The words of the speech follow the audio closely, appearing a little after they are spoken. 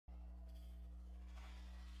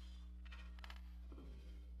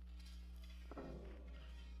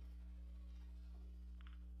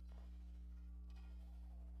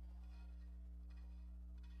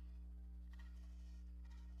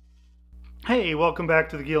Hey, welcome back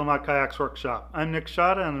to the Guillemot Kayaks Workshop. I'm Nick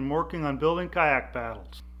Shada and I'm working on building kayak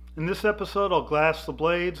paddles. In this episode I'll glass the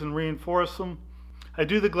blades and reinforce them. I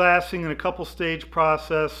do the glassing in a couple stage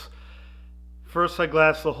process. First I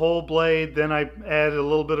glass the whole blade, then I add a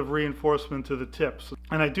little bit of reinforcement to the tips.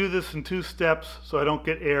 And I do this in 2 steps so I don't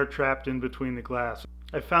get air trapped in between the glass.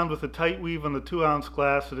 I found with the tight weave on the 2-ounce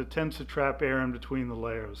glass that it tends to trap air in between the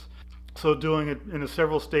layers. So doing it in a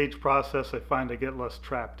several stage process I find I get less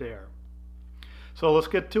trapped air. So let's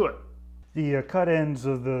get to it. The cut ends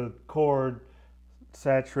of the cord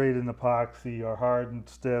saturated in epoxy are hard and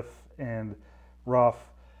stiff and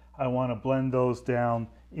rough. I want to blend those down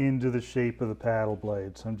into the shape of the paddle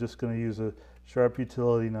blades. I'm just going to use a sharp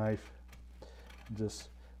utility knife and just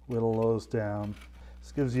whittle those down.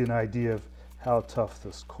 This gives you an idea of how tough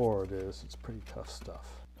this cord is. It's pretty tough stuff.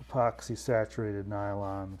 Epoxy saturated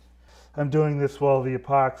nylon. I'm doing this while the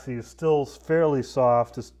epoxy is still fairly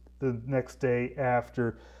soft. It's the next day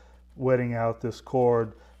after wetting out this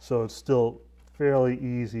cord, so it's still fairly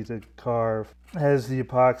easy to carve. As the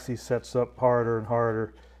epoxy sets up harder and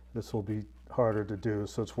harder, this will be harder to do,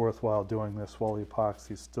 so it's worthwhile doing this while the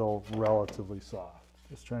epoxy is still relatively soft.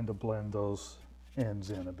 Just trying to blend those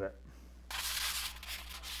ends in a bit.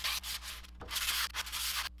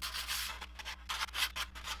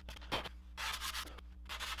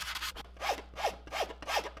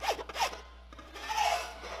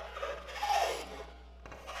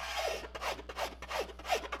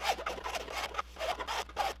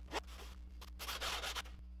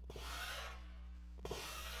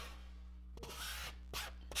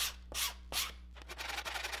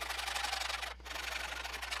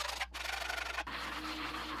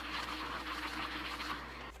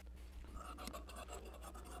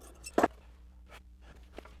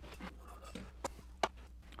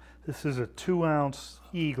 This is a 2-ounce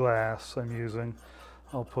e-glass I'm using.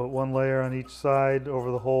 I'll put 1 layer on each side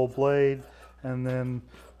over the whole blade, and then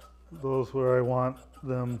those where I want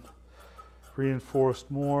them reinforced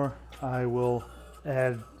more, I will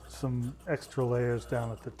add some extra layers down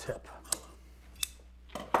at the tip.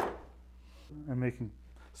 I'm making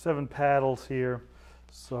 7 paddles here,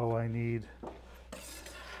 so I need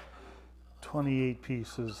 28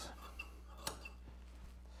 pieces.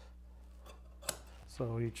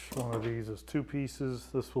 So each one of these is 2 pieces.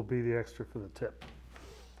 This will be the extra for the tip.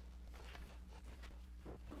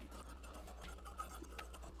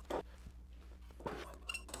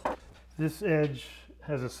 This edge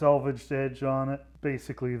has a selvaged edge on it.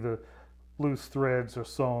 Basically the loose threads are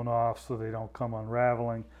sewn off so they don't come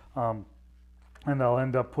unraveling. And I'll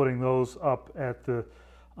end up putting those up at the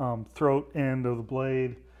throat end of the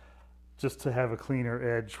blade just to have a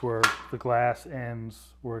cleaner edge where the glass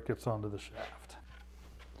ends where it gets onto the shaft.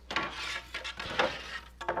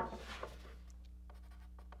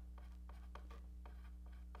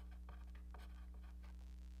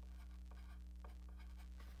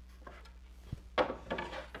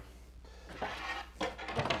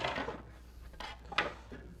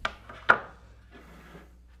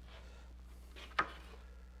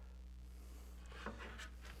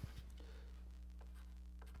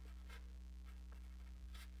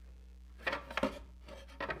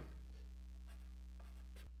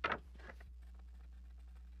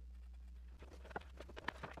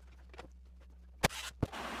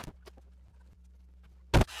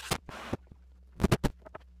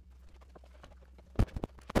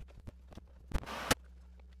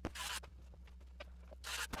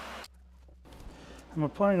 I'm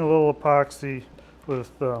applying a little epoxy with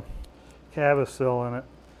Cavasil in it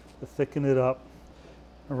to thicken it up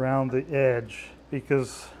around the edge,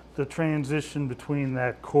 because the transition between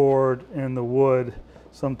that cord and the wood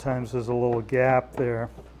sometimes there's a little gap there,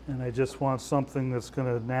 and I just want something that's going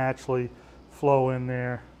to naturally flow in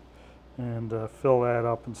there and fill that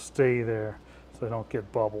up and stay there so I don't get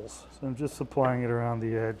bubbles. So I'm just applying it around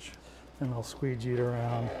the edge, and I'll squeegee it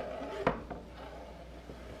around.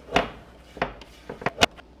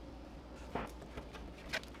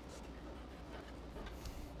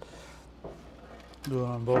 Do it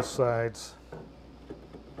on both sides.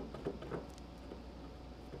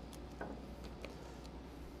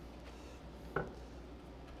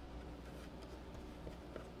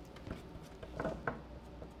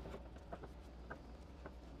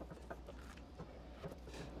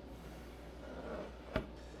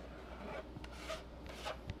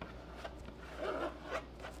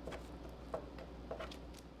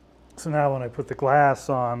 So now when I put the glass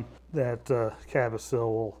on, that Cavasil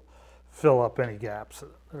will fill up any gaps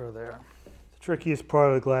that are there. The trickiest part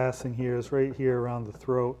of the glassing here is right here around the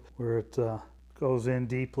throat where it goes in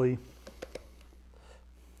deeply.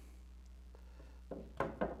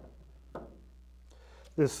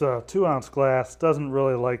 This 2-ounce glass doesn't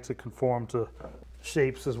really like to conform to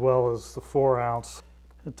shapes as well as the 4-ounce.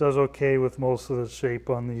 It does okay with most of the shape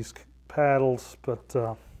on these paddles, but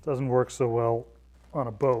doesn't work so well on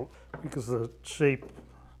a boat because the shape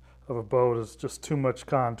of a boat is just too much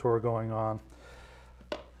contour going on.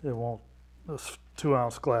 It won't, this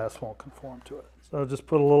 2-ounce glass won't conform to it. So I'll just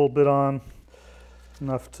put a little bit on,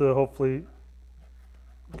 enough to hopefully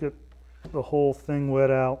get the whole thing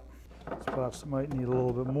wet out. Spots that might need a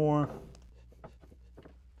little bit more.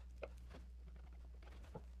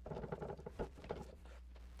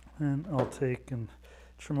 And I'll take and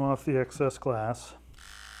trim off the excess glass.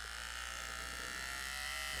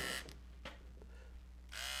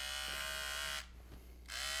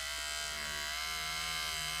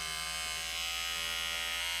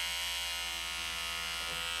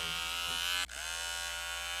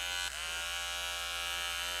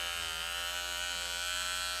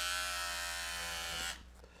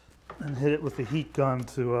 And hit it with the heat gun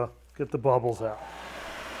to get the bubbles out.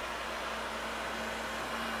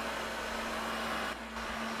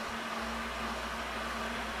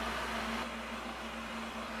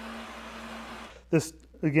 This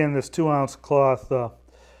 2-ounce cloth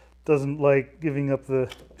doesn't like giving up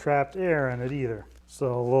the trapped air in it either.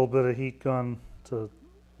 So a little bit of heat gun to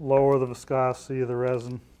lower the viscosity of the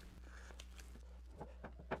resin.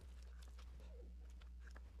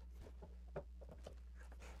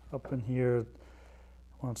 Up in here,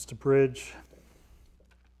 wants to bridge.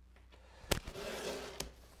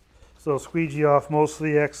 So squeegee off most of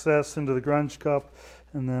the excess into the grunge cup,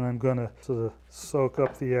 and then I'm going to sort of soak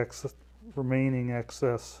up the remaining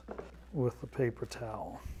excess with the paper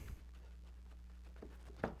towel.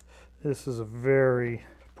 This is a very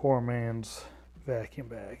poor man's vacuum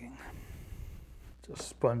bagging. Just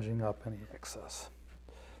sponging up any excess.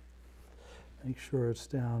 Make sure it's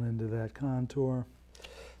down into that contour.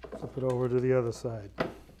 Flip it over to the other side.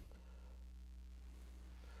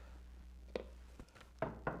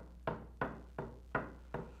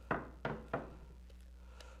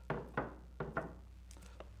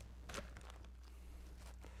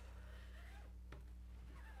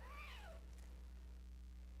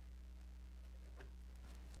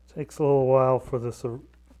 Takes a little while for this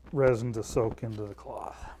resin to soak into the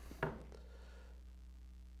cloth.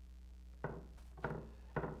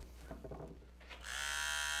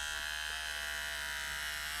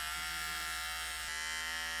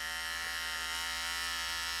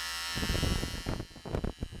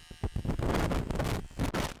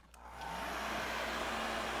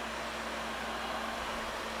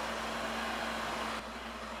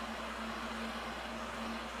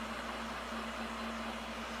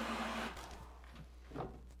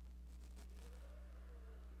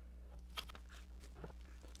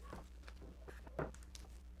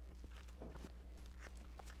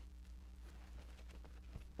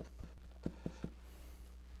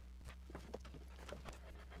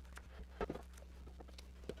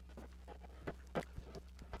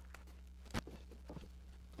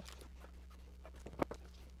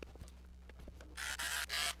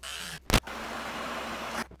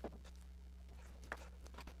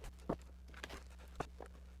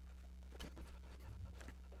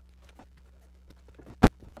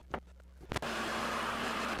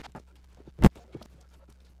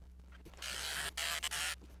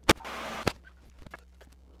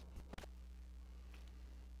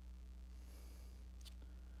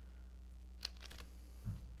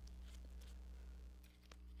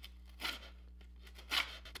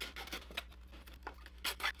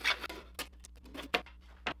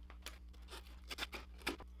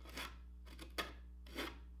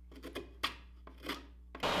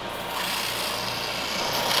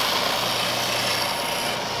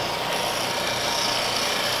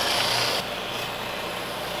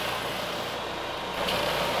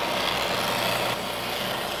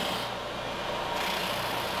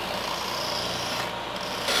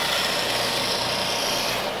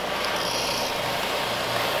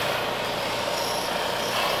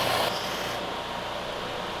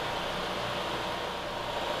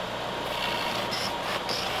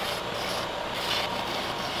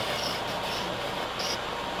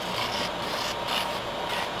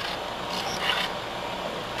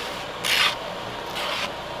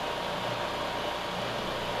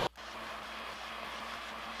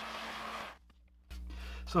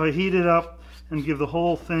 So I heat it up and give the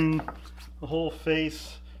whole thing, the whole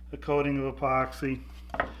face, a coating of epoxy.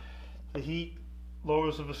 The heat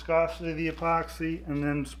lowers the viscosity of the epoxy, and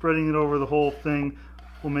then spreading it over the whole thing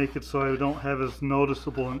will make it so I don't have as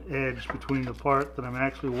noticeable an edge between the part that I'm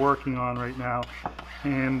actually working on right now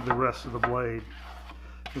and the rest of the blade.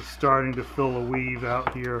 is starting to fill a weave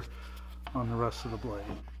out here on the rest of the blade.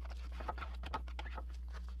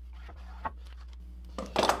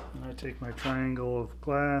 And I take my triangle of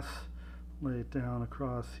glass, lay it down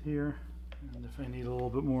across here, and if I need a little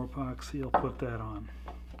bit more epoxy, I'll put that on.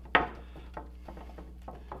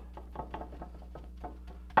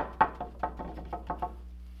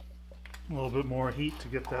 A little bit more heat to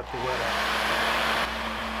get that to wet out.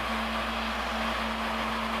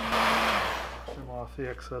 Trim off the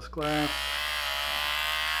excess glass.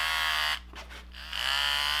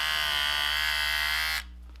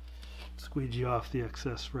 Squeegee off the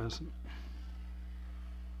excess resin.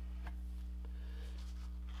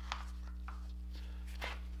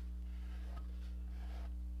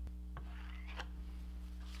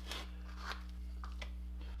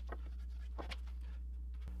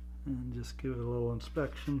 And just give it a little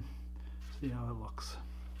inspection, see how it looks.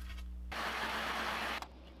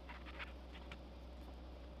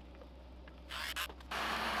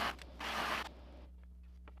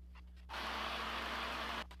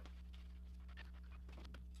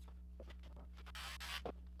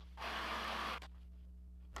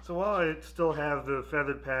 So while I still have the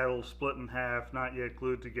feathered paddles split in half, not yet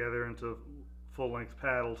glued together into full-length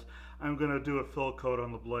paddles, I'm going to do a fill coat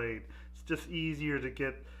on the blade. It's just easier to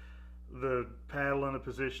get the paddle in a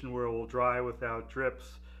position where it will dry without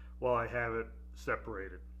drips while I have it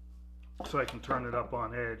separated. So I can turn it up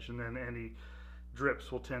on edge, and then any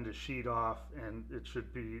drips will tend to sheet off, and it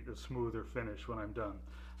should be a smoother finish when I'm done.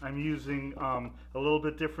 I'm using a little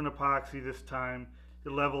bit different epoxy this time.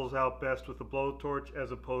 It levels out best with the blowtorch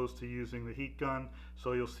as opposed to using the heat gun,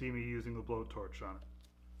 so you'll see me using the blowtorch on it.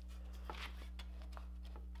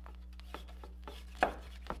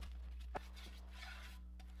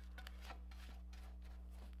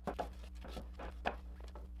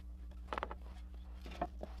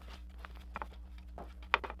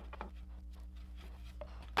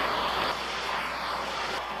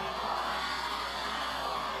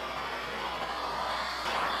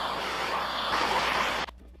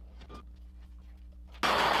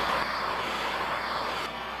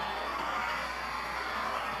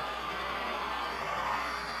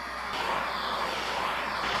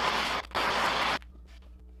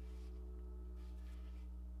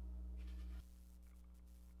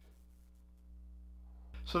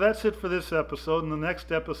 So that's it for this episode. In the next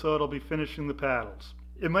episode, I'll be finishing the paddles.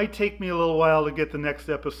 It might take me a little while to get the next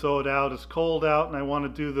episode out. It's cold out and I want to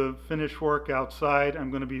do the finish work outside. I'm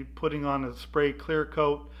going to be putting on a spray clear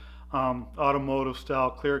coat, automotive style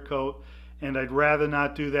clear coat, and I'd rather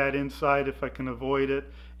not do that inside if I can avoid it.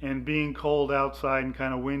 And being cold outside and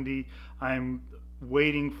kind of windy, I'm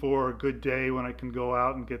waiting for a good day when I can go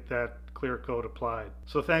out and get that clear coat applied.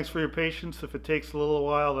 So thanks for your patience. If it takes a little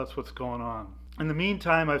while, that's what's going on. In the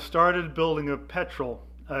meantime, I've started building a petrel.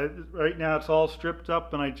 Right now it's all stripped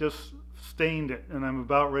up and I just stained it and I'm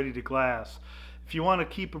about ready to glass. If you want to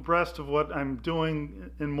keep abreast of what I'm doing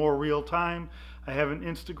in more real time, I have an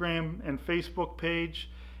Instagram and Facebook page,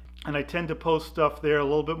 and I tend to post stuff there a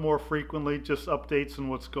little bit more frequently, just updates on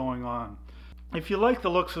what's going on. If you like the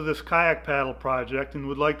looks of this kayak paddle project and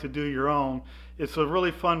would like to do your own, it's a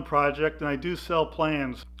really fun project and I do sell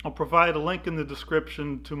plans. I'll provide a link in the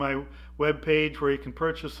description to my webpage where you can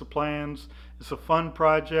purchase the plans. It's a fun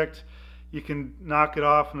project. You can knock it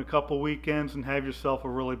off in a couple weekends and have yourself a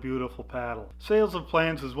really beautiful paddle. Sales of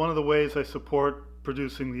plans is one of the ways I support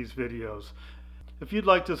producing these videos. If you'd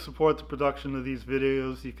like to support the production of these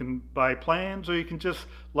videos, you can buy plans or you can just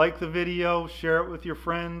like the video, share it with your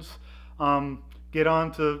friends. Get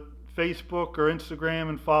on to Facebook or Instagram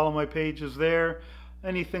and follow my pages there.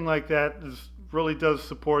 Anything like that really does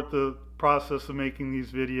support the process of making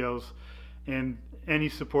these videos, and any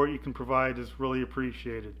support you can provide is really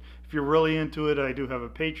appreciated. If you're really into it, I do have a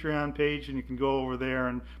Patreon page and you can go over there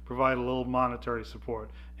and provide a little monetary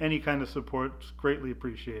support. Any kind of support is greatly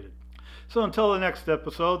appreciated. So until the next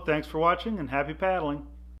episode, thanks for watching and happy paddling.